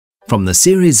from the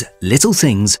series Little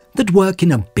Things That Work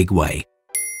in a Big Way.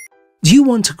 Do you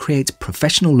want to create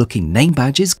professional-looking name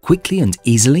badges quickly and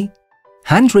easily?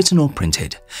 Handwritten or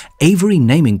printed, Avery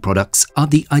naming products are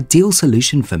the ideal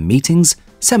solution for meetings,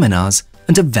 seminars,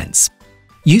 and events.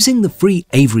 Using the free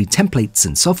Avery templates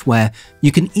and software,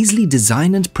 you can easily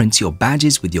design and print your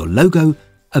badges with your logo,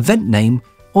 event name,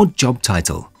 or job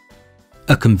title.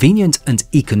 A convenient and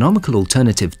economical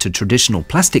alternative to traditional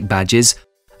plastic badges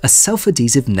are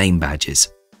self-adhesive name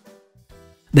badges.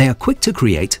 They are quick to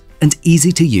create and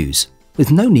easy to use, with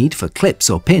no need for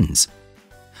clips or pins.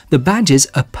 The badges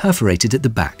are perforated at the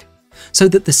back, so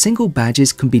that the single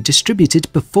badges can be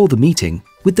distributed before the meeting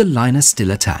with the liner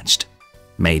still attached.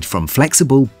 Made from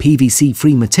flexible,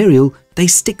 PVC-free material, they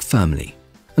stick firmly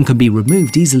and can be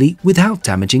removed easily without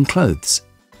damaging clothes.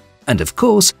 And of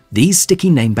course, these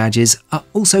sticky name badges are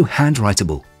also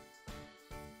handwritable.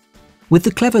 With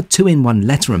the clever 2-in-1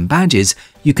 letter and badges,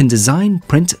 you can design,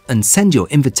 print and send your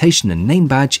invitation and name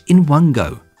badge in one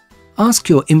go. Ask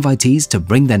your invitees to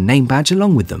bring their name badge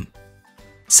along with them,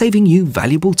 saving you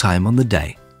valuable time on the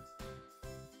day.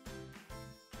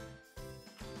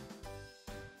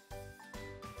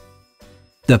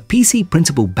 The PC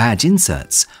printable badge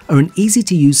inserts are an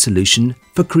easy-to-use solution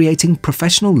for creating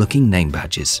professional-looking name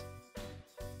badges.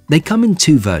 They come in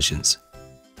two versions: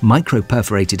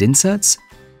 micro-perforated inserts,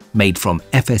 made from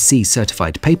FSC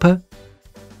certified paper,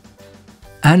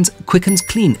 and quick and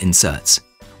clean inserts,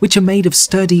 which are made of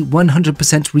sturdy 100%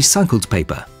 recycled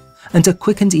paper and are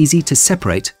quick and easy to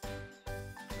separate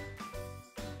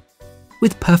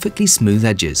with perfectly smooth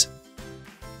edges.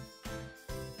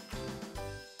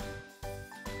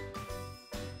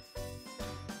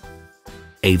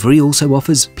 Avery also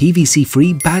offers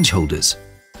PVC-free badge holders,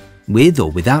 with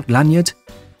or without lanyard,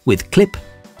 with clip,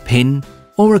 pin,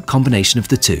 or a combination of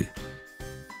the two.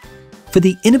 For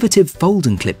the innovative fold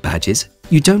and clip badges,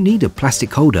 you don't need a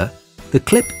plastic holder. The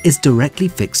clip is directly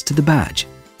fixed to the badge.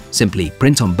 Simply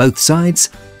print on both sides,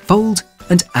 fold,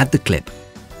 and add the clip.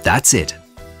 That's it.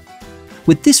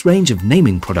 With this range of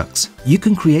naming products, you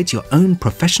can create your own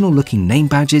professional-looking name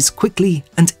badges quickly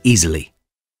and easily.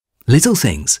 Little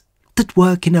things that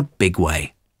work in a big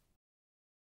way.